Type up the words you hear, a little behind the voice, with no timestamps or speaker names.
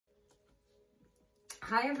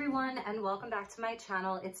Hi everyone, and welcome back to my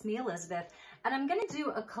channel. It's me, Elizabeth, and I'm going to do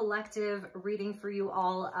a collective reading for you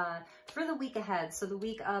all for the week ahead. So the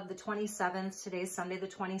week of the 27th, today's Sunday the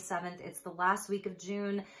 27th, it's the last week of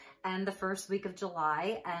June and the first week of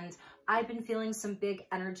July, and I've been feeling some big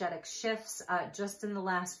energetic shifts just in the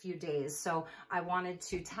last few days. So I wanted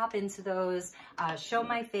to tap into those, show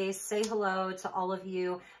my face, say hello to all of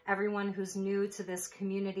you, everyone who's new to this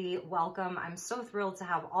community. Welcome. I'm so thrilled to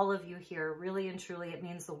have all of you here. Really and truly, it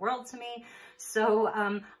means the world to me. So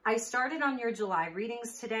I started on your July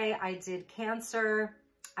readings today. I did Cancer,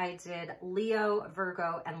 I did Leo,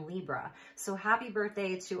 Virgo, and Libra. So happy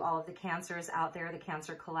birthday to all of the Cancers out there, the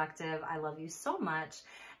Cancer Collective. I love you so much.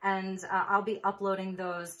 And I'll be uploading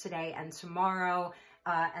those today and tomorrow,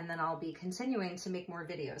 and then I'll be continuing to make more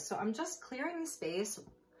videos. So I'm just clearing the space,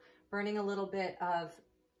 burning a little bit of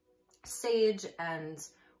sage and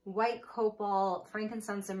white copal,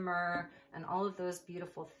 frankincense and myrrh, and all of those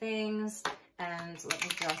beautiful things. And let me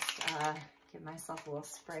just give myself a little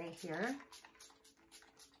spray here.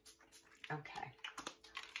 Okay,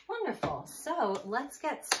 wonderful. So let's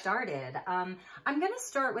get started. I'm going to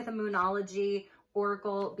start with a Moonology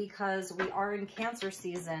Oracle because we are in Cancer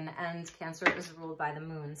season and Cancer is ruled by the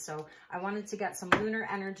moon. So I wanted to get some lunar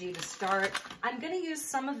energy to start. I'm going to use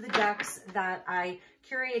some of the decks that I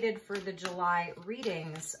curated for the July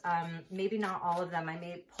readings. Maybe not all of them. I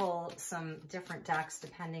may pull some different decks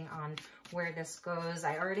depending on where this goes.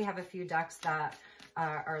 I already have a few decks that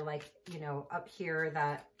are like, you know, up here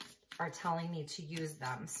that are telling me to use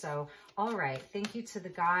them. So, all right. Thank you to the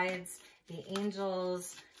guides, the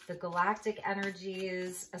angels, the galactic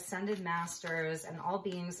energies, ascended masters, and all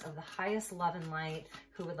beings of the highest love and light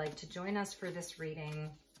who would like to join us for this reading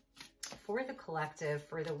for the collective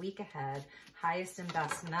for the week ahead. Highest and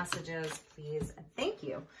best messages, please, and thank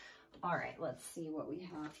you. All right, let's see what we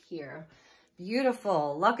have here.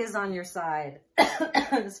 Beautiful. Luck is on your side.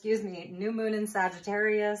 Excuse me. New moon in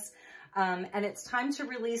Sagittarius. And it's time to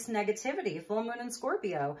release negativity. Full moon in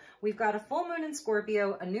Scorpio. We've got a full moon in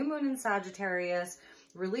Scorpio, a new moon in Sagittarius.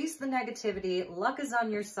 Release the negativity. Luck is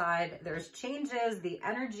on your side. There's changes. The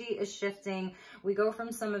energy is shifting. We go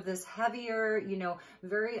from some of this heavier, you know,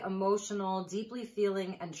 very emotional, deeply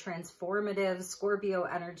feeling and transformative Scorpio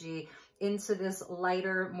energy into this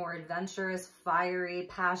lighter, more adventurous, fiery,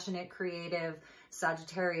 passionate, creative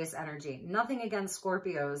Sagittarius energy. Nothing against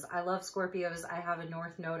Scorpios. I love Scorpios. I have a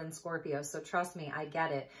North Node in Scorpio, so trust me, I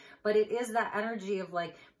get it. But it is that energy of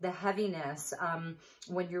like the heaviness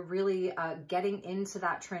when you're really getting into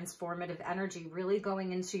that transformative energy, really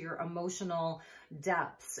going into your emotional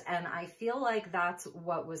depths. And I feel like that's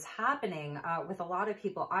what was happening with a lot of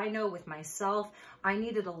people. I know with myself, I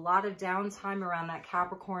needed a lot of downtime around that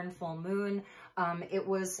Capricorn full moon. It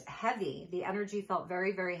was heavy. The energy felt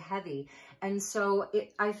very, very heavy. And so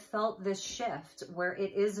I felt this shift where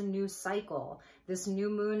it is a new cycle, this new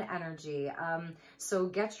moon energy. So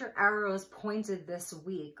get your arrows pointed this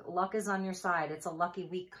week. Luck is on your side. It's a lucky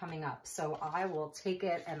week coming up. So I will take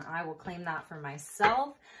it and I will claim that for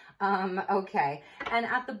myself. Okay. And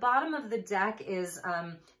at the bottom of the deck is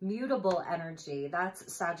mutable energy.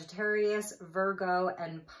 That's Sagittarius, Virgo,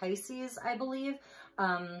 and Pisces, I believe.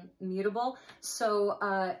 Mutable.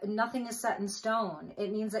 So nothing is set in stone.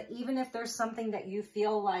 It means that even if there's something that you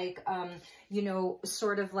feel like, you know,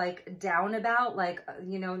 sort of like down about, like,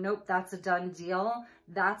 you know, nope, that's a done deal.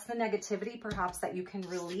 That's the negativity perhaps that you can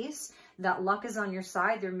release. That luck is on your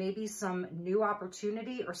side. There may be some new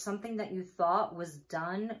opportunity or something that you thought was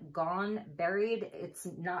done, gone, buried. It's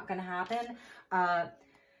not going to happen.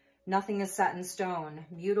 Nothing is set in stone.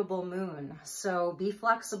 Mutable moon. So be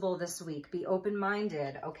flexible this week. Be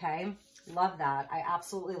open-minded, okay? Love that. I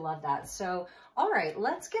absolutely love that. So, all right,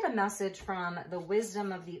 let's get a message from the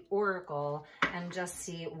wisdom of the Oracle and just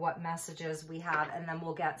see what messages we have, and then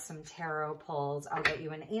we'll get some tarot pulls. I'll get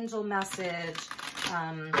you an angel message,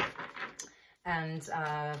 and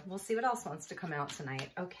we'll see what else wants to come out tonight.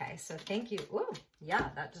 Okay, so thank you. Ooh, yeah,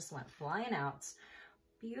 that just went flying out.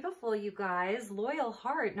 Beautiful, you guys. Loyal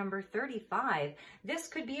heart, number 35. This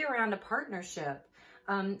could be around a partnership.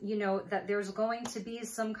 You know, that there's going to be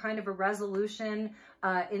some kind of a resolution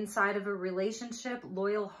inside of a relationship.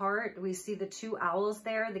 Loyal heart. We see the two owls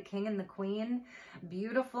there, the king and the queen.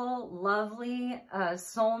 Beautiful, lovely,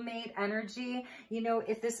 soulmate energy. You know,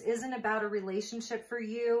 if this isn't about a relationship for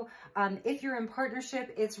you, if you're in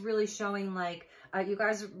partnership, it's really showing like you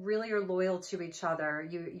guys really are loyal to each other.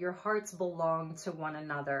 Your hearts belong to one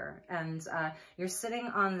another, and you're sitting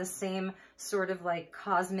on the same sort of like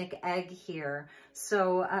cosmic egg here.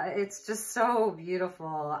 So it's just so beautiful.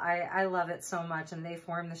 I love it so much, and they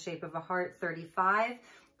form the shape of a heart. 35.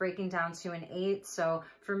 breaking down to an 8. So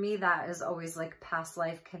for me, that is always like past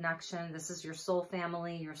life connection. This is your soul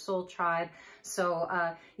family, your soul tribe. So,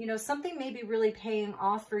 you know, something may be really paying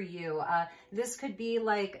off for you. This could be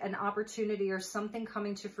like an opportunity or something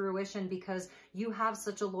coming to fruition because you have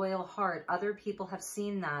such a loyal heart. Other people have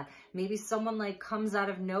seen that. Maybe someone like comes out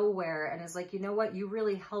of nowhere and is like, you know what, you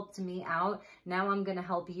really helped me out. Now I'm going to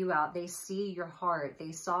help you out. They see your heart.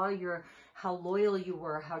 They saw how loyal you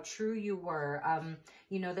were, how true you were,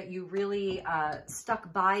 you know, that you really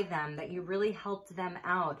stuck by them, that you really helped them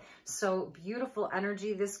out. So beautiful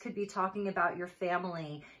energy. This could be talking about your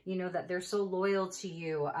family, you know, that they're so loyal to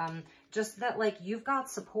you. Just that like you've got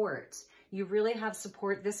support. You really have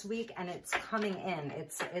support this week and it's coming in.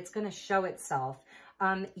 It's going to show itself.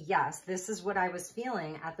 Yes, this is what I was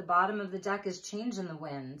feeling. At the bottom of the deck is change in the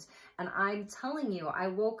wind. And I'm telling you, I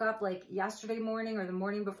woke up like yesterday morning or the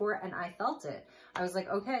morning before and I felt it. I was like,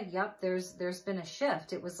 okay, yep, there's been a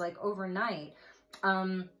shift. It was like overnight.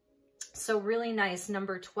 So really nice.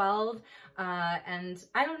 Number 12. And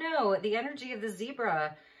I don't know, the energy of the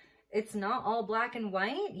zebra, it's not all black and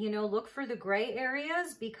white, you know, look for the gray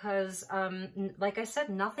areas because, like I said,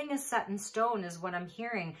 nothing is set in stone is what I'm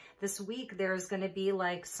hearing. This week, there's going to be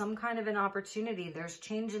like some kind of an opportunity. There's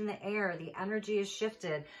change in the air. The energy is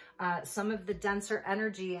shifted. Some of the denser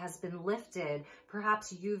energy has been lifted.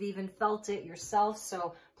 Perhaps you've even felt it yourself.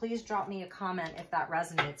 So please drop me a comment if that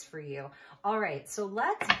resonates for you. All right, so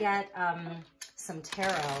let's get some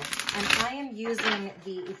tarot. And I am using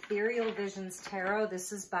the Ethereal Visions Tarot.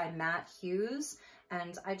 This is by Matt Hughes.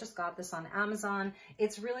 And I just got this on Amazon.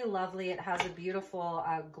 It's really lovely. It has a beautiful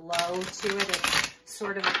glow to it. It's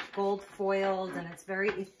sort of gold foiled and it's very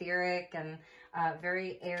etheric and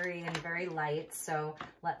very airy and very light. So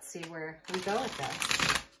let's see where we go with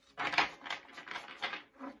this.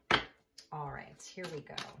 All right, here we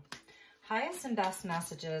go. Highest and best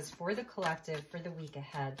messages for the collective for the week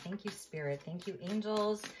ahead. Thank you, Spirit. Thank you,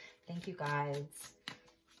 angels. Thank you, guides.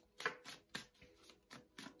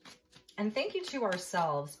 And thank you to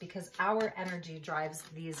ourselves because our energy drives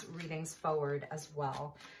these readings forward as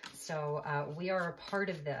well. So we are a part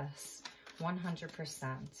of this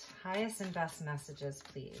 100%. Highest and best messages,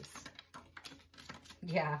 please.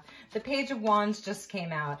 Yeah, the Page of Wands just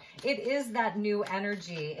came out. It is that new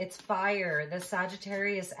energy. It's fire, the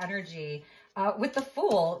Sagittarius energy. With the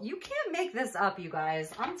Fool, you can't make this up, you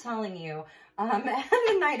guys. I'm telling you. And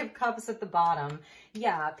the Knight of Cups at the bottom.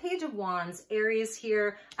 Yeah, Page of Wands, Aries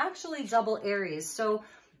here. Actually, double Aries. So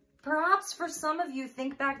perhaps for some of you,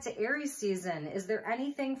 think back to Aries season. Is there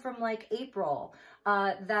anything from like April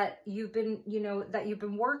that you've been, you know, that you've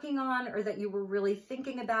been working on or that you were really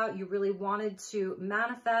thinking about, you really wanted to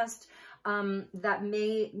manifest, that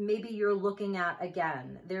maybe you're looking at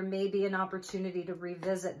again? There may be an opportunity to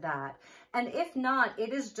revisit that. And if not,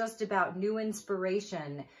 it is just about new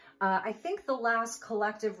inspiration. I think the last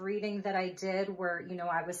collective reading that I did where, you know,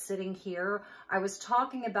 I was sitting here, I was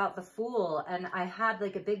talking about the Fool and I had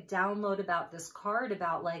like a big download about this card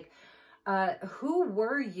about like, who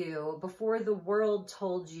were you before the world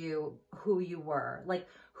told you who you were? Like,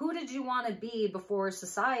 who did you want to be before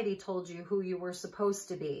society told you who you were supposed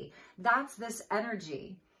to be? That's this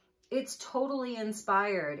energy. It's totally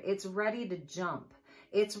inspired. It's ready to jump.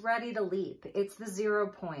 It's ready to leap. It's the 0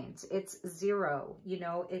 point. It's zero, you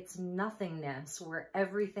know, it's nothingness where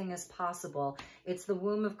everything is possible. It's the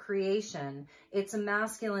womb of creation. It's a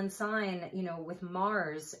masculine sign, you know, with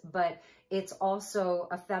Mars, but it's also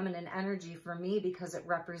a feminine energy for me because it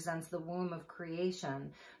represents the womb of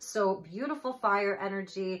creation. So beautiful fire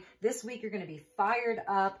energy. This week, you're going to be fired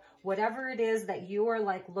up. Whatever it is that you are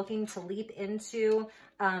like looking to leap into,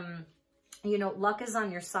 you know, luck is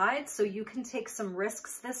on your side, so you can take some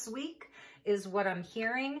risks this week is what I'm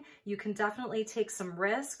hearing. You can definitely take some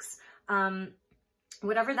risks.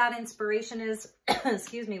 Whatever that inspiration is,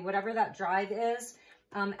 excuse me, whatever that drive is.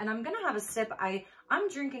 And I'm going to have a sip. I'm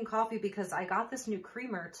drinking coffee because I got this new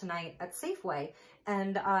creamer tonight at Safeway,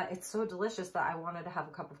 and it's so delicious that I wanted to have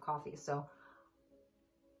a cup of coffee. So,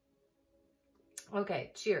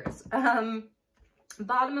 okay, cheers. Bottom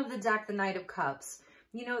of the deck, the Knight of Cups.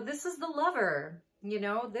 You know, this is the lover, you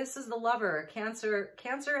know, this is the lover, Cancer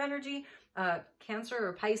energy, Cancer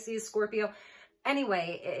or Pisces, Scorpio.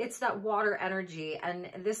 Anyway, it's that water energy, and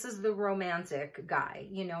this is the romantic guy.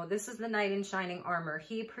 You know, this is the knight in shining armor.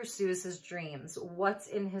 He pursues his dreams. What's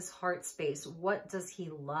in his heart space? What does he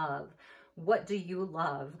love? What do you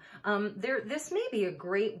love? This may be a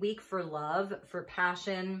great week for love, for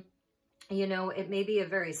passion. You know, it may be a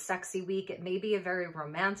very sexy week. It may be a very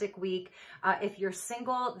romantic week. If you're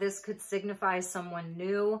single, this could signify someone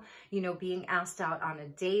new, you know, being asked out on a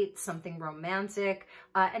date, something romantic.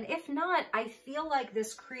 And if not, I feel like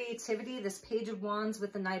this creativity, this Page of Wands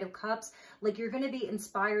with the Knight of Cups, like you're going to be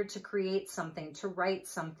inspired to create something, to write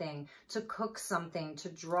something, to cook something, to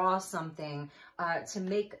draw something, to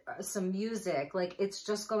make some music. Like it's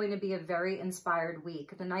just going to be a very inspired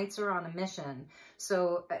week. The Knights are on a mission.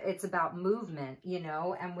 So it's about movement, you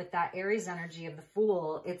know, and with that Aries energy of the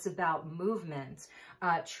Fool, it's about movement,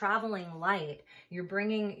 traveling light. You're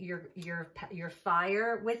bringing your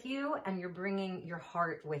fire with you, and you're bringing your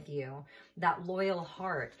heart with you, that loyal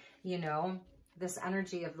heart, you know, this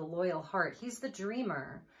energy of the loyal heart. He's the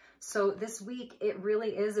dreamer. So this week, it really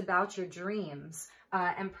is about your dreams.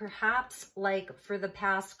 And perhaps like for the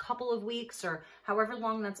past couple of weeks or however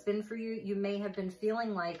long that's been for you, you may have been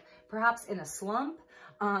feeling like perhaps in a slump,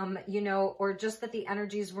 you know, or just that the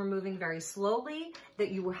energies were moving very slowly,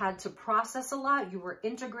 that you had to process a lot, you were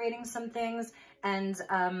integrating some things. And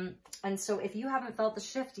so if you haven't felt the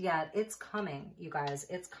shift yet, it's coming, you guys,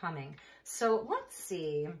 it's coming. So let's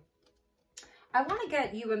see. I want to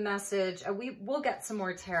get you a message. We'll get some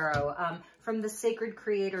more tarot from the Sacred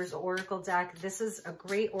Creators Oracle deck. This is a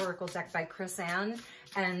great Oracle deck by Chris Ann,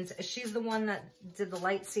 and she's the one that did the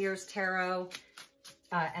Light Seers Tarot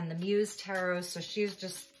and the Muse Tarot. So she's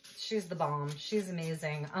the bomb. She's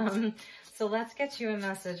amazing. So let's get you a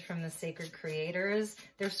message from the Sacred Creators.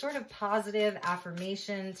 They're sort of positive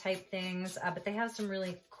affirmation type things, but they have some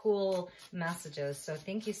really cool messages. So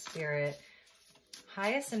thank you, Spirit.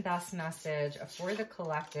 Highest and best message for the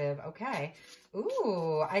collective. Okay.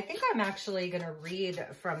 Ooh, I think I'm actually going to read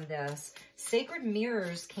from this. Sacred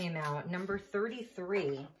Mirrors came out, number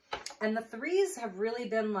 33. And the threes have really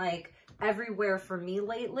been like everywhere for me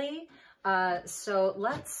lately. So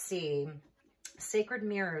let's see. Sacred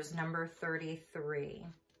Mirrors, number 33.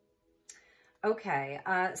 Okay.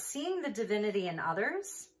 Seeing the divinity in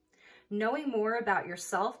others. Knowing more about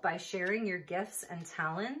yourself by sharing your gifts and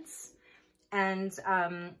talents. And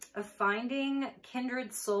finding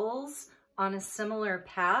kindred souls on a similar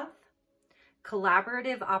path,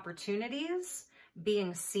 collaborative opportunities,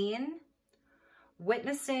 being seen,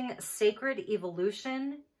 witnessing sacred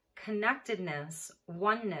evolution, connectedness,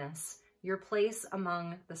 oneness, your place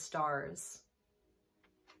among the stars.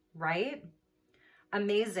 Right?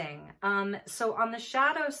 Amazing. So on the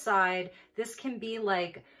shadow side, this can be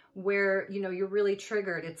like where, you know, you're really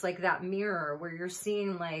triggered. It's like that mirror where you're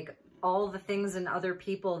seeing like all the things in other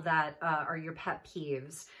people that are your pet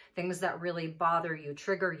peeves, things that really bother you,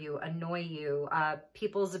 trigger you, annoy you,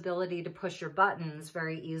 people's ability to push your buttons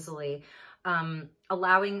very easily,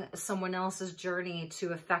 allowing someone else's journey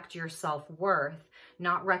to affect your self-worth,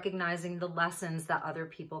 not recognizing the lessons that other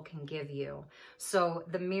people can give you. So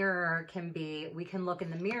the mirror can be, we can look in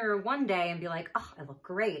the mirror one day and be like, oh, I look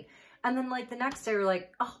great. And then like the next day, you're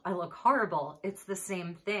like, oh, I look horrible. It's the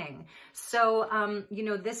same thing. So, you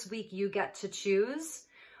know, this week you get to choose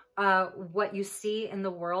what you see in the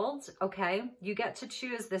world, okay? You get to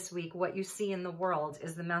choose this week what you see in the world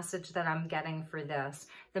is the message that I'm getting for this.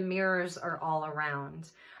 The mirrors are all around.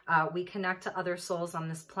 We connect to other souls on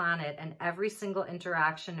this planet, and every single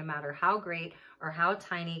interaction, no matter how great or how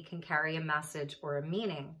tiny, can carry a message or a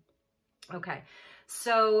meaning. Okay,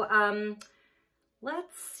 so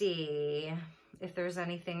let's see if there's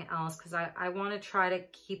anything else, because I want to try to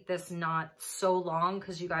keep this not so long,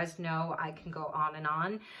 because you guys know I can go on and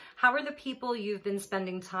on. How are the people you've been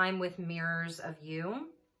spending time with mirrors of you?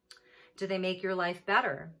 Do they make your life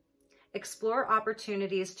better? Explore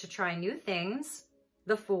opportunities to try new things,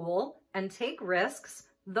 the Fool, and take risks,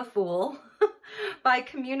 the Fool, by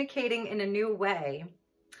communicating in a new way.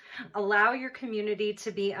 Allow your community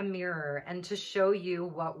to be a mirror and to show you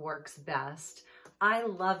what works best. I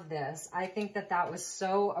love this. I think that that was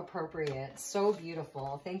so appropriate, so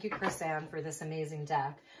beautiful. Thank you, Chris Ann, for this amazing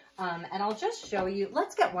deck. And I'll just show you,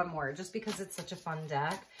 let's get one more just because it's such a fun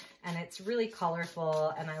deck and it's really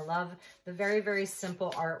colorful, and I love the very, very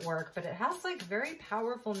simple artwork, but it has like very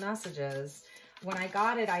powerful messages. When I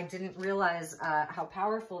got it, I didn't realize how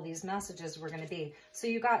powerful these messages were going to be. So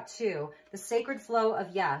you got two, the sacred flow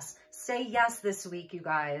of yes. Say yes this week, you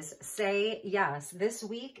guys. Say yes. This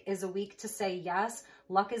week is a week to say yes.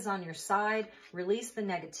 Luck is on your side. Release the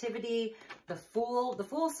negativity. The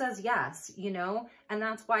Fool says yes, you know, and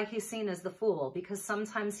that's why he's seen as the Fool, because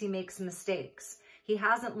sometimes he makes mistakes. He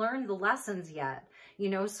hasn't learned the lessons yet, you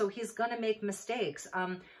know, so he's going to make mistakes.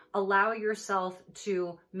 Allow yourself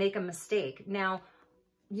to make a mistake. Now,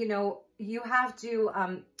 you know, you have to,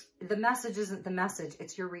 the message isn't the message,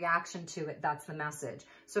 it's your reaction to it. That's the message.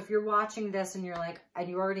 So if you're watching this and you're like, and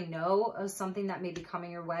you already know of something that may be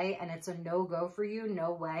coming your way and it's a no-go for you,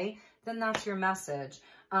 no way, then that's your message.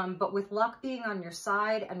 But with luck being on your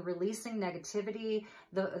side and releasing negativity,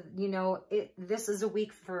 you know, this is a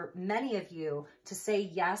week for many of you to say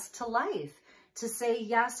yes to life, to say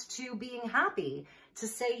yes to being happy, to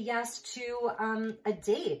say yes to a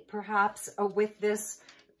date, perhaps with this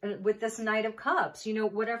Knight of Cups. You know,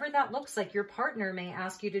 whatever that looks like, your partner may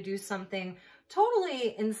ask you to do something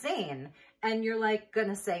totally insane and you're like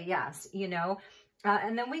gonna say yes, you know.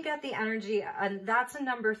 And then we get the energy, and that's a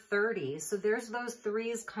number 30. So there's those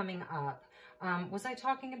threes coming up. Was I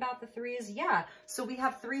talking about the threes? Yeah. So we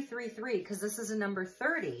have 333 because this is a number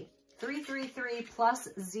 30. 333 plus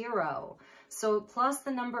 0. So plus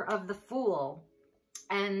the number of the Fool.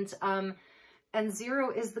 And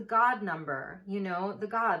 0 is the God number, you know, the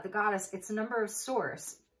God, the goddess. It's a number of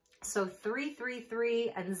source. So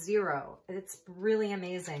 333 and 0. It's really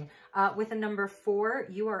amazing. With a number 4,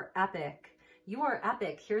 you are epic. You are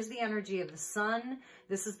epic. Here's the energy of the sun.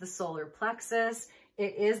 This is the solar plexus.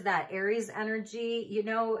 It is that Aries energy, you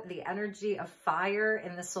know, the energy of fire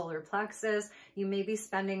in the solar plexus. You may be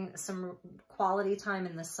spending some quality time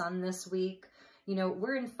in the sun this week. You know,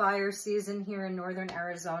 we're in fire season here in northern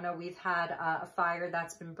Arizona. We've had a fire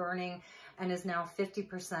that's been burning and is now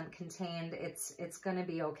 50% contained. It's going to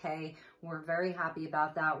be okay. We're very happy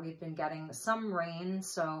about that. We've been getting some rain,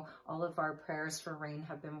 so all of our prayers for rain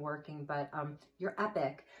have been working, but you're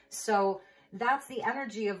epic. So that's the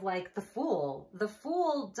energy of like the Fool. The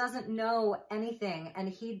Fool doesn't know anything, and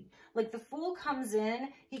the Fool comes in,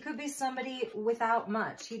 he could be somebody without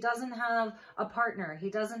much. He doesn't have a partner. He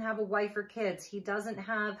doesn't have a wife or kids. He doesn't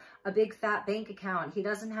have a big fat bank account. He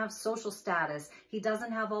doesn't have social status. He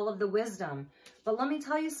doesn't have all of the wisdom. But let me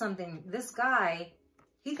tell you something. This guy,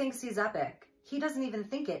 he thinks he's epic. He doesn't even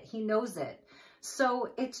think it. He knows it.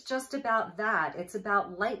 So it's just about that. It's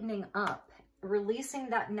about lightening up, releasing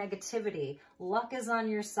that negativity. Luck is on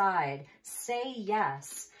your side. Say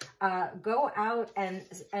yes. Go out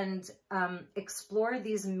and explore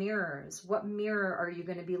these mirrors. What mirror are you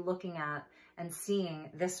going to be looking at and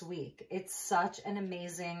seeing this week? It's such an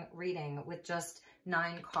amazing reading with just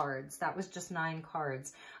 9 cards. That was just 9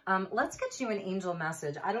 cards. Let's get you an angel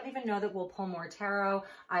message. I don't even know that we'll pull more tarot.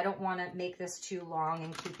 I don't want to make this too long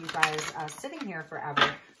and keep you guys sitting here forever.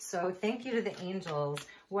 So thank you to the angels.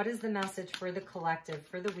 What is the message for the collective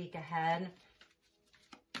for the week ahead?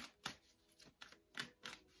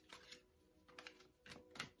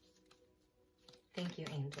 Thank you,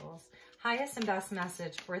 angels. Highest and best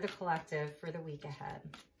message for the collective for the week ahead.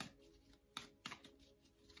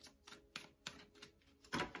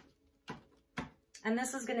 And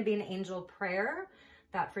this is going to be an angel prayer,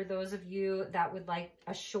 that for those of you that would like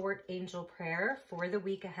a short angel prayer for the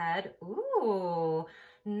week ahead. Ooh,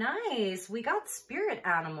 nice. We got spirit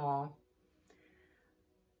animal.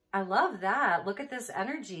 I love that. Look at this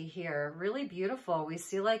energy here. Really beautiful. We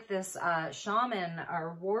see like this shaman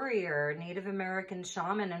or warrior, Native American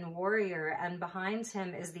shaman and warrior. And behind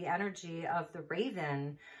him is the energy of the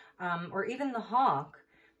raven or even the hawk.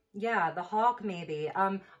 Yeah, the hawk maybe.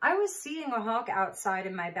 I was seeing a hawk outside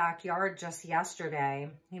in my backyard just yesterday.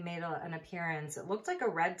 He made an appearance. It looked like a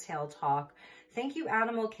red-tailed hawk. Thank you,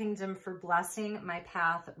 Animal Kingdom, for blessing my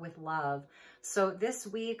path with love. So this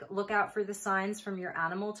week, look out for the signs from your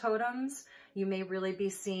animal totems. You may really be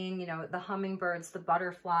seeing, you know, the hummingbirds, the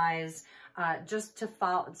butterflies, just to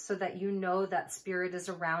follow so that you know that spirit is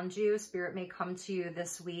around you. Spirit may come to you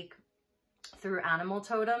this week through animal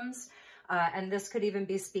totems. And this could even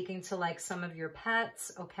be speaking to like some of your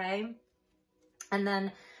pets, okay? And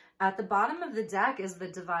then at the bottom of the deck is the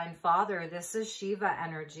Divine Father. This is Shiva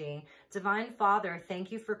energy. Divine Father,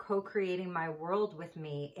 thank you for co-creating my world with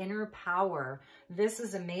me. Inner power. This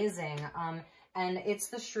is amazing. And it's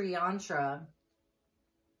the Sri Yantra.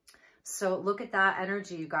 So look at that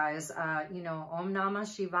energy, you guys. You know, Om Namah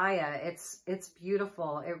Shivaya. It's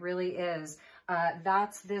beautiful. It really is.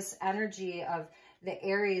 That's this energy of the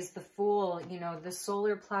Aries, the Fool, you know, the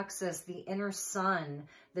solar plexus, the inner sun,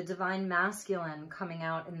 the divine masculine coming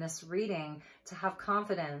out in this reading. To have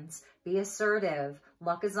confidence, be assertive,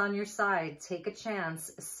 luck is on your side, take a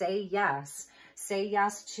chance, say yes. Say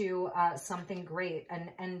yes to something great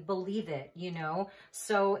and believe it, you know.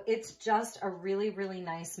 So it's just a really, really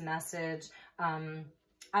nice message.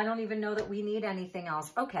 I don't even know that we need anything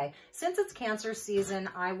else. Okay, since it's Cancer season,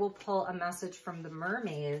 I will pull a message from the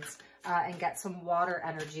mermaids and get some water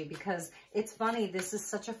energy, because it's funny, this is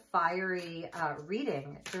such a fiery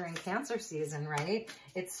reading during Cancer season, right?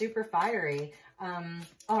 It's super fiery.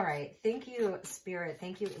 All right, thank you, Spirit.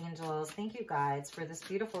 Thank you, angels. Thank you, guides, for this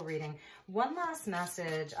beautiful reading. One last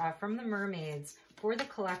message from the mermaids for the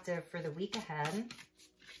collective for the week ahead.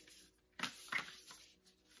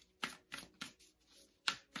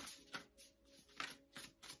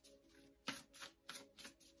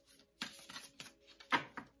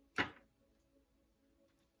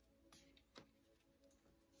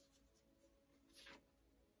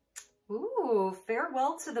 Ooh,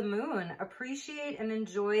 farewell to the moon. Appreciate and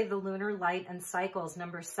enjoy the lunar light and cycles,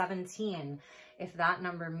 number 17, if that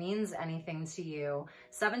number means anything to you.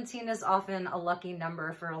 17 is often a lucky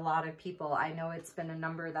number for a lot of people. I know it's been a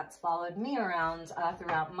number that's followed me around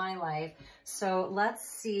throughout my life. So let's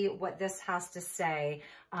see what this has to say.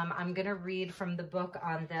 I'm going to read from the book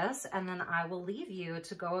on this, and then I will leave you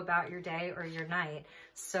to go about your day or your night.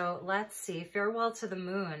 So let's see. Farewell to the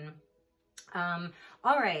moon.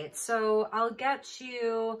 All right, so I'll get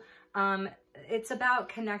you, it's about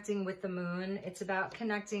connecting with the moon. It's about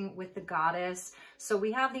connecting with the goddess. So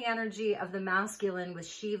we have the energy of the masculine with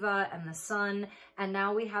Shiva and the sun, and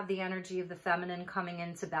now we have the energy of the feminine coming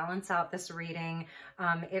in to balance out this reading.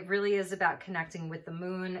 It really is about connecting with the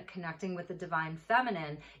moon, connecting with the divine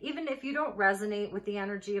feminine. Even if you don't resonate with the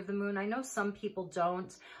energy of the moon, I know some people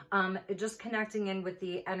don't, just connecting in with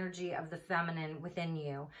the energy of the feminine within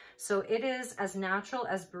you. So it is as natural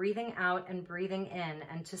as breathing out and breathing in,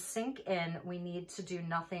 and to sink in, we need to do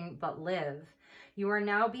nothing but live. You are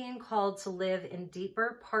now being called to live in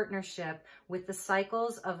deeper partnership with the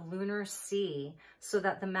cycles of lunar sea, so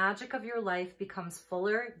that the magic of your life becomes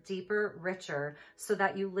fuller, deeper, richer, so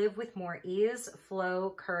that you live with more ease,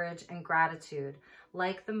 flow, courage, and gratitude.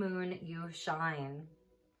 Like the moon, you shine.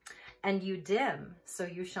 And you dim. So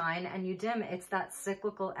you shine and you dim. It's that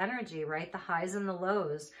cyclical energy, right? The highs and the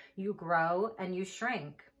lows. You grow and you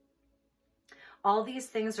shrink. All these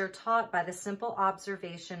things are taught by the simple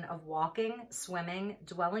observation of walking, swimming,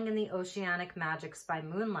 dwelling in the oceanic magics by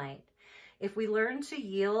moonlight. If we learn to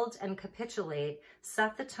yield and capitulate,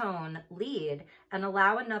 set the tone, lead, and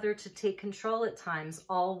allow another to take control at times,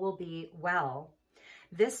 all will be well.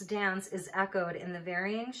 This dance is echoed in the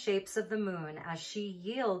varying shapes of the moon as she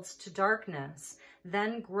yields to darkness,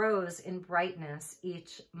 then grows in brightness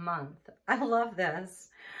each month. I love this.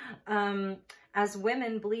 As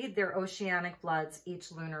women bleed their oceanic bloods each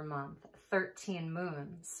lunar month, 13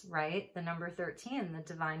 moons, right? The number 13, the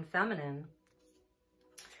divine feminine.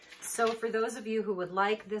 So for those of you who would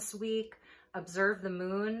like this week, observe the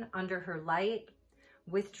moon under her light,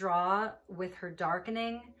 withdraw with her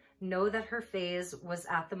darkening, know that her phase was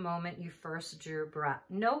at the moment you first drew breath.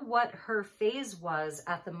 Know what her phase was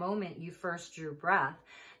at the moment you first drew breath.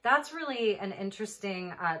 That's really an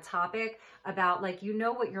interesting topic about, like, you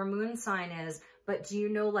know what your moon sign is, but do you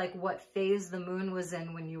know like what phase the moon was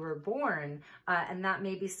in when you were born? And that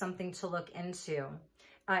may be something to look into.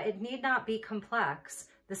 It need not be complex.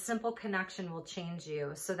 The simple connection will change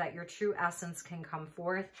you so that your true essence can come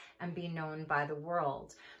forth and be known by the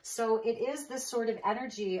world. So it is this sort of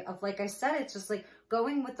energy of, like I said, it's just like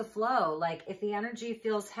going with the flow. Like if the energy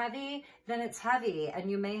feels heavy, then it's heavy and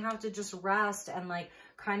you may have to just rest and like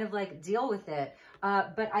kind of like deal with it.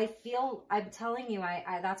 But I feel, I'm telling you,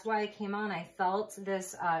 that's why I came on. I felt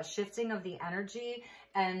this shifting of the energy,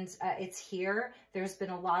 and it's here. There's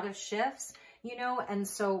been a lot of shifts, you know, and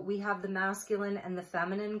so we have the masculine and the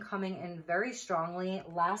feminine coming in very strongly.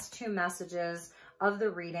 Last two messages of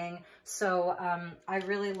the reading. So I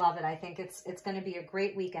really love it. I think it's going to be a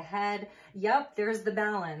great week ahead. Yep, there's the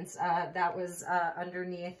balance that was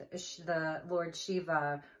underneath the Lord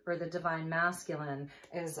Shiva, or the divine masculine,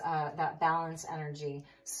 is that balance energy.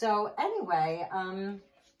 So anyway,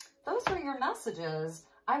 those were your messages.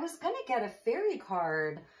 I was going to get a fairy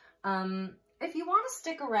card. If you want to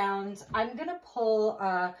stick around, I'm going to pull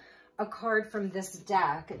a card from this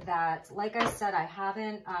deck that, like I said, I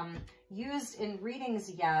haven't used in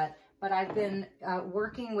readings yet, but I've been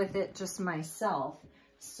working with it just myself.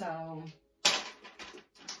 So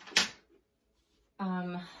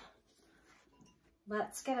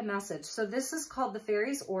let's get a message. So this is called The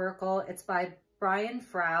Fairies Oracle. It's by Brian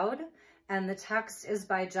Froud, and the text is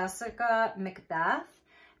by Jessica Macbeth.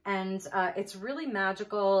 And it's really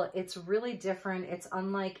magical. It's really different. It's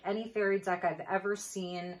unlike any fairy deck I've ever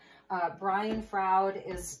seen. Brian Froud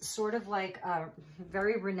is sort of like a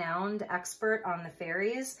very renowned expert on the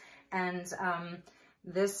fairies. And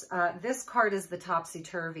This card is the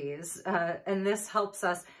topsy-turvies, and this helps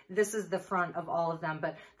us. This is the front of all of them,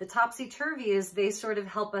 but the topsy-turvies, they sort of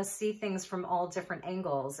help us see things from all different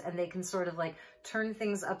angles, and they can sort of like turn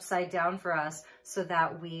things upside down for us so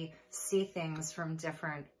that we see things from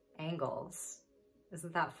different angles.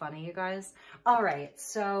 Isn't that funny, you guys? All right,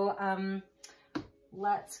 so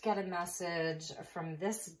let's get a message from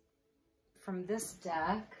this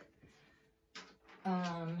deck.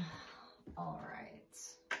 All right.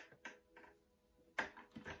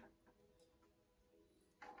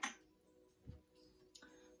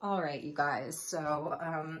 All right, you guys, so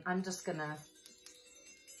I'm just gonna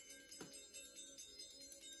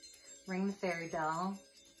ring the fairy bell.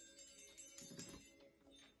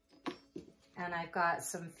 And I've got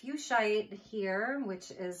some fuchsite here,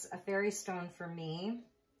 which is a fairy stone for me.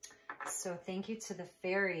 So thank you to the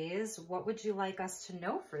fairies. What would you like us to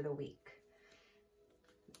know for the week?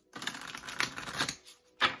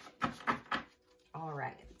 All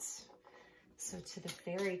right. So to the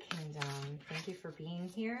fairy kingdom, thank you for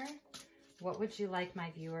being here. What would you like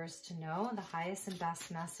my viewers to know? The highest and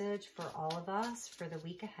best message for all of us for the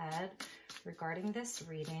week ahead regarding this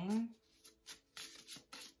reading.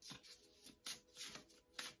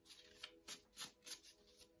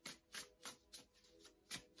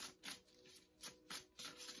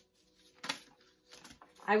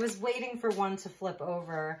 I was waiting for one to flip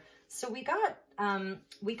over. So we got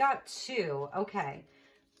two. Okay.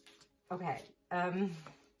 Okay.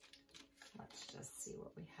 Let's just see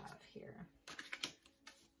what we have here.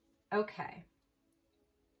 Okay.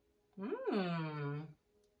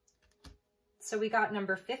 So we got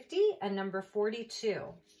number 50 and number 42.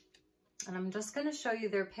 And I'm just going to show you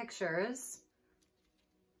their pictures.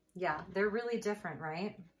 Yeah, they're really different,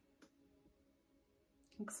 right?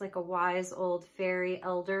 Looks like a wise old fairy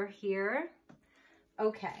elder here.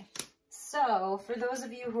 Okay, so for those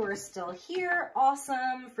of you who are still here,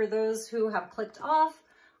 awesome. For those who have clicked off,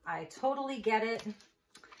 I totally get it.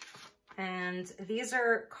 And these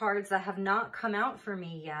are cards that have not come out for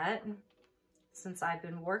me yet since I've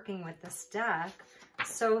been working with this deck.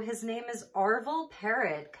 So his name is Arvel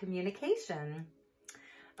Parrot Communication.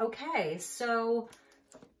 Okay, so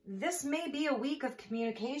this may be a week of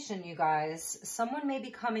communication, you guys. Someone may be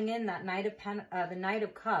coming in that the Knight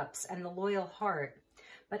of Cups and the Loyal Heart.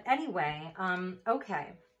 But anyway, okay.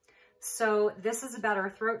 So this is about our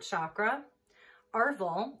throat chakra.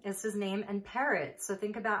 Arvel is his name, and parrot. So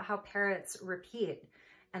think about how parrots repeat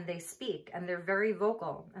and they speak, and they're very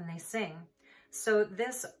vocal and they sing. So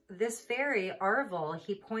this fairy, Arvel,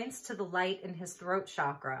 he points to the light in his throat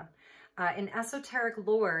chakra. In esoteric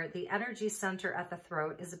lore, the energy center at the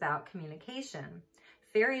throat is about communication.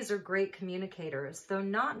 Fairies are great communicators, though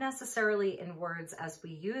not necessarily in words as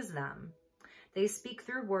we use them. They speak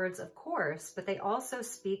through words, of course, but they also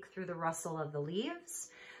speak through the rustle of the leaves,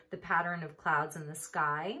 the pattern of clouds in the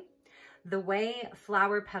sky, the way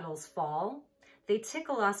flower petals fall. They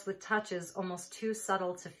tickle us with touches almost too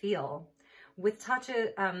subtle to feel, with touches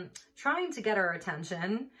trying to get our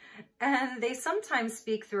attention, and they sometimes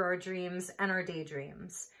speak through our dreams and our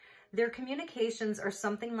daydreams. Their communications are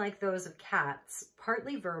something like those of cats,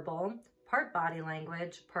 partly verbal, part body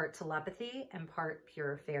language, part telepathy, and part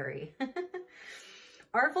pure fairy.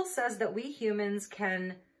 Arvel says that we humans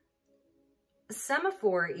can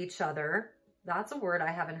semaphore each other. That's a word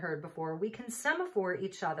I haven't heard before. We can semaphore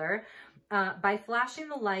each other by flashing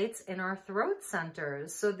the lights in our throat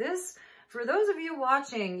centers. So this, for those of you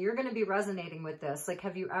watching, you're going to be resonating with this. Like,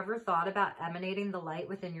 have you ever thought about emanating the light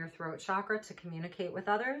within your throat chakra to communicate with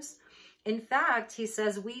others? In fact, he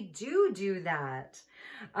says we do that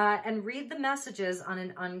and read the messages on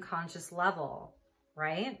an unconscious level,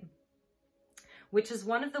 right? Which is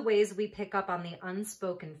one of the ways we pick up on the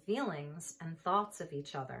unspoken feelings and thoughts of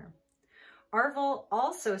each other. Arvel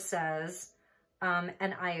also says,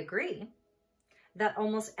 and I agree, that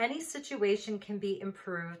almost any situation can be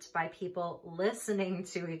improved by people listening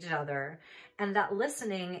to each other, and that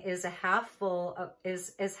listening is half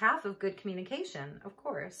of good communication, of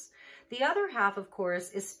course. The other half, of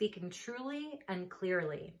course, is speaking truly and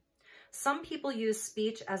clearly. Some people use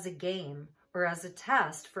speech as a game or as a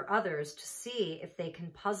test for others to see if they can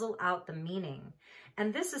puzzle out the meaning.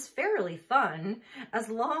 And this is fairly fun as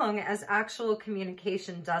long as actual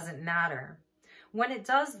communication doesn't matter. When it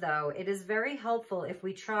does, though, it is very helpful if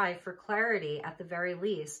we try for clarity at the very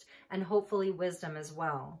least, and hopefully wisdom as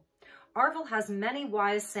well. Arvel has many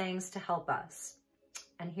wise sayings to help us.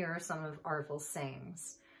 And here are some of Arvel's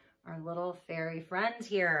sayings. Our little fairy friend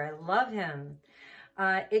here, I love him.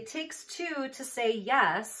 It takes two to say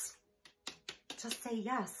yes. Just say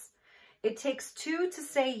yes. It takes two to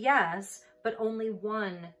say yes, but only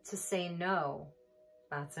one to say no.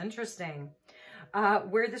 That's interesting.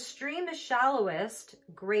 Where the stream is shallowest,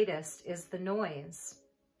 greatest is the noise.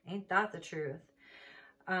 Ain't that the truth?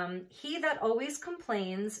 He that always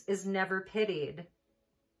complains is never pitied.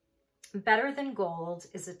 Better than gold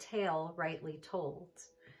is a tale rightly told.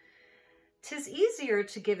 'Tis easier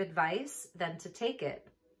to give advice than to take it.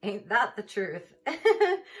 Ain't that the truth?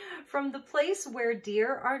 From the place where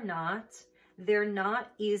deer are not, they're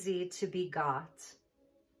not easy to be got.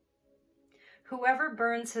 Whoever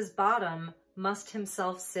burns his bottom must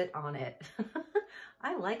himself sit on it.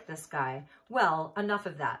 I like this guy. Well, enough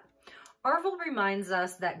of that. Arvil reminds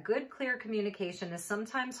us that good, clear communication is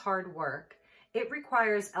sometimes hard work. It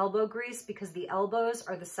requires elbow grease because the elbows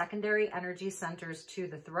are the secondary energy centers to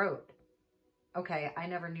the throat. Okay, I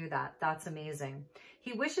never knew that. That's amazing.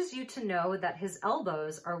 He wishes you to know that his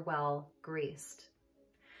elbows are well greased.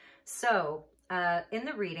 So, in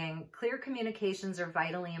the reading, clear communications are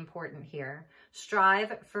vitally important here.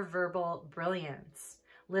 Strive for verbal brilliance.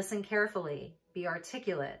 Listen carefully. Be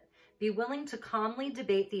articulate. Be willing to calmly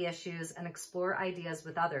debate the issues and explore ideas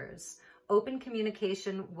with others. Open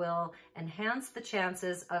communication will enhance the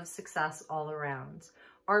chances of success all around.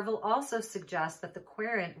 Arvil also suggests that the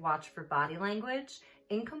querent watch for body language,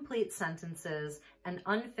 incomplete sentences, and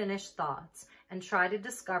unfinished thoughts, and try to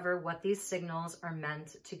discover what these signals are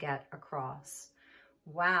meant to get across.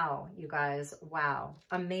 Wow, you guys, wow,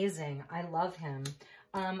 amazing. I love him.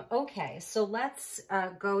 Okay, so let's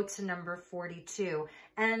go to number 42.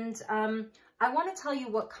 And I want to tell you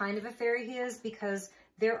what kind of a fairy he is because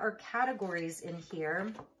there are categories in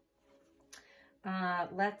here.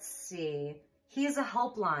 Let's see. He is a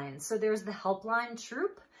helpline. So there's the helpline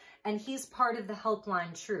troop, and he's part of the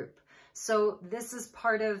helpline troop. So this is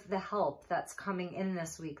part of the help that's coming in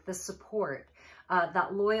this week, the support,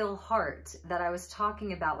 that loyal heart that I was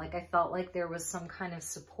talking about. Like I felt like there was some kind of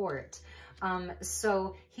support.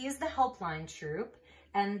 So he's the helpline troop.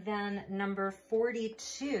 And then number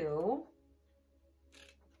 42...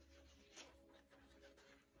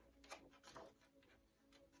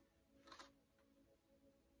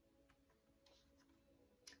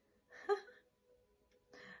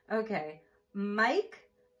 Okay, Mike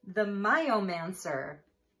the Myomancer.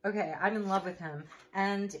 Okay, I'm in love with him.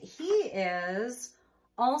 And he is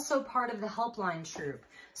also part of the helpline troop.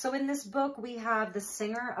 So in this book, we have the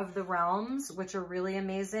Singer of the Realms, which are really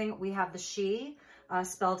amazing. We have the Sidhe,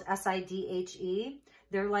 spelled S-I-D-H-E.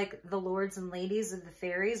 They're like the lords and ladies of the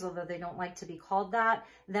fairies, although they don't like to be called that.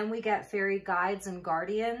 Then we get fairy guides and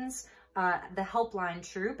guardians, the helpline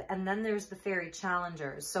troop, and then there's the fairy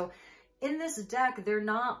challengers. So in this deck, they're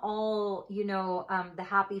not all, you know, the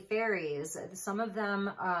happy fairies. Some of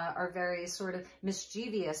them are very sort of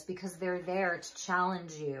mischievous because they're there to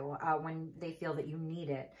challenge you when they feel that you need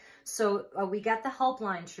it. So we get the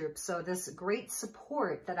helpline troop. So this great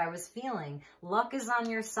support that I was feeling, luck is on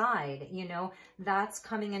your side, you know, that's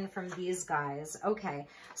coming in from these guys. Okay,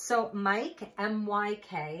 so Mike,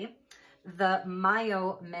 M-Y-K, the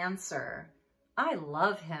Myomancer. I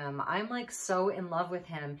love him. I'm like so in love with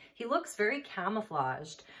him. He looks very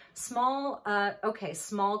camouflaged. Small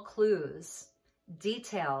clues,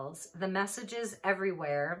 details, the messages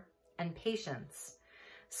everywhere, and patience.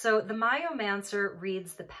 So the Myomancer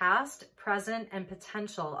reads the past, present, and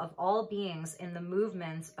potential of all beings in the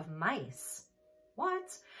movements of mice.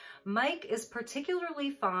 What? Mike is particularly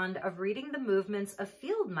fond of reading the movements of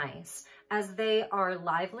field mice, as they are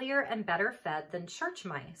livelier and better fed than church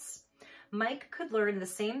mice. Mike could learn the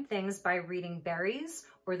same things by reading berries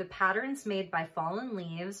or the patterns made by fallen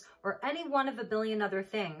leaves or any one of a billion other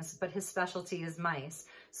things, but his specialty is mice.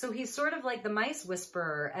 So he's sort of like the mice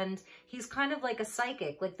whisperer, and he's kind of like a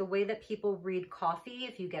psychic, like the way that people read coffee,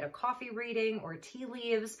 if you get a coffee reading, or tea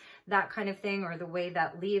leaves, that kind of thing, or the way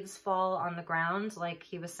that leaves fall on the ground, like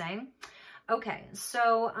he was saying. Okay,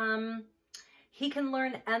 so he can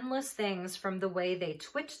learn endless things from the way they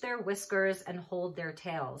twitch their whiskers and hold their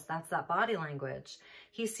tails. That's that body language.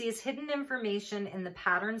 He sees hidden information in the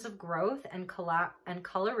patterns of growth and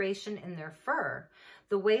coloration in their fur,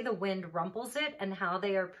 the way the wind rumples it, and how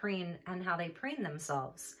they preen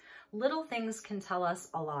themselves. Little things can tell us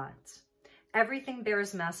a lot. Everything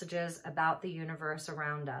bears messages about the universe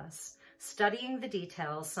around us. Studying the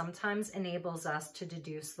details sometimes enables us to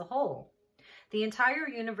deduce the whole. The entire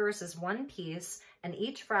universe is one piece, and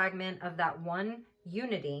each fragment of that one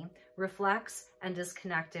unity reflects and is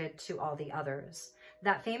connected to all the others.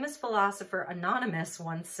 That famous philosopher Anonymous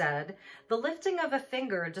once said, "The lifting of a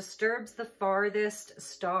finger disturbs the farthest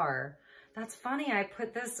star." That's funny, I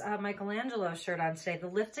put this Michelangelo shirt on today. The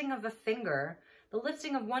lifting of a finger The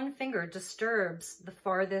lifting of one finger disturbs the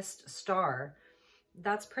farthest star.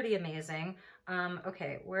 That's pretty amazing.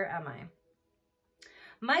 Okay, where am I?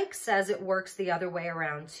 Mike says it works the other way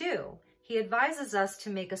around too. He advises us to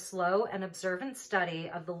make a slow and observant study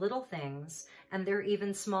of the little things and their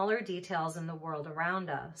even smaller details in the world around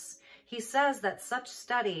us. He says that such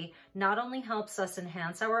study not only helps us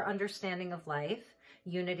enhance our understanding of life,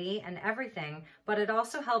 unity, and everything, but it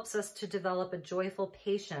also helps us to develop a joyful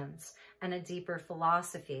patience and a deeper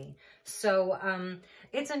philosophy. So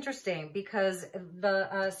it's interesting because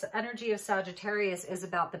the energy of Sagittarius is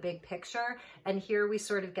about the big picture. And here we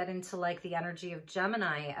sort of get into like the energy of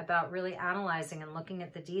Gemini about really analyzing and looking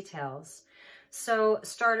at the details. So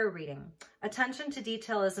starter reading. Attention to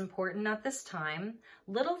detail is important at this time.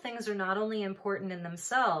 Little things are not only important in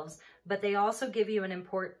themselves, but they also give you an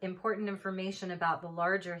important information about the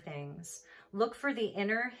larger things. Look for the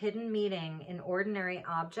inner hidden meaning in ordinary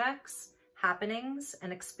objects, happenings,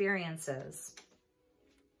 and experiences.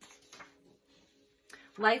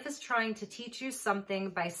 Life is trying to teach you something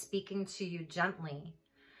by speaking to you gently.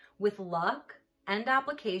 With luck and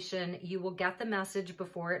application, you will get the message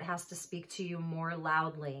before it has to speak to you more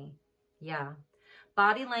loudly. Yeah.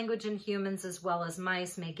 Body language in humans as well as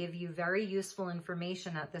mice may give you very useful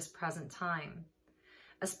information at this present time,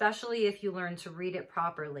 especially if you learn to read it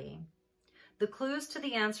properly. The clues to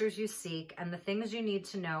the answers you seek and the things you need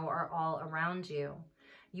to know are all around you.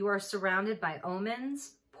 You are surrounded by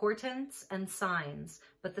omens, portents, and signs,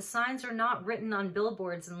 but the signs are not written on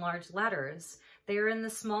billboards in large letters. They are in the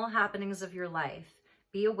small happenings of your life.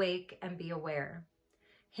 Be awake and be aware.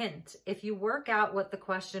 Hint, if you work out what the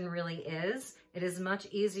question really is, it is much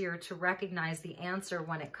easier to recognize the answer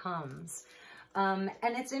when it comes. And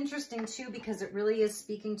it's interesting too, because it really is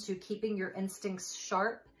speaking to keeping your instincts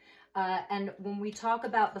sharp. And when we talk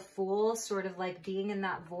about the Fool, sort of like being in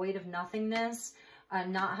that void of nothingness,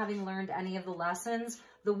 not having learned any of the lessons,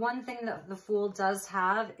 the one thing that the Fool does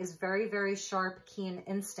have is very, very sharp, keen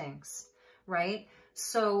instincts, right?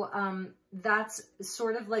 So that's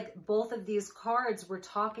sort of like both of these cards were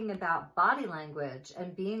talking about body language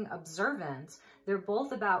and being observant. They're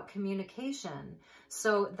both about communication.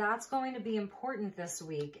 So that's going to be important this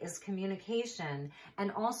week, is communication,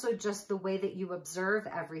 and also just the way that you observe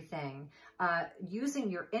everything, using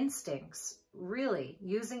your instincts, really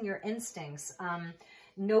using your instincts,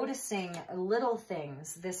 noticing little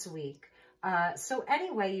things this week. So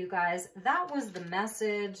anyway, you guys, that was the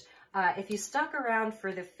message. If you stuck around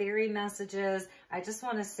for the fairy messages, I just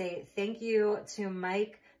want to say thank you to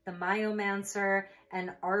Mike, the Myomancer,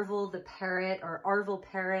 and Arvel the Parrot, or Arvel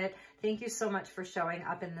Parrot. Thank you so much for showing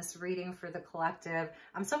up in this reading for the collective.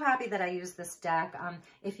 I'm so happy that I used this deck.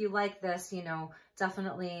 If you like this, you know,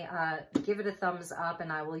 definitely give it a thumbs up,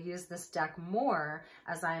 and I will use this deck more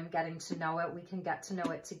as I am getting to know it. We can get to know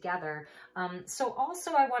it together. So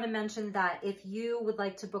also I want to mention that if you would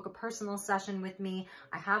like to book a personal session with me,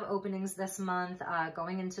 I have openings this month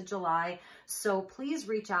going into July. So please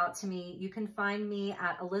reach out to me. You can find me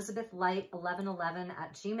at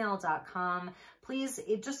elizabethlight1111@gmail.com. Please,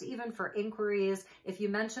 just even for inquiries, if you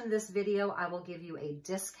mention this video, I will give you a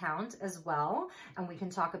discount as well, and we can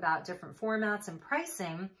talk about different formats and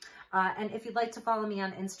pricing. And if you'd like to follow me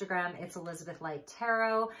on Instagram, it's Elizabeth Light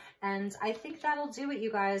Tarot. And I think that'll do it,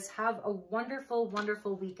 you guys. Have a wonderful,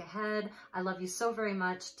 wonderful week ahead. I love you so very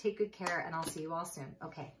much. Take good care, and I'll see you all soon.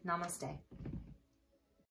 Okay, namaste.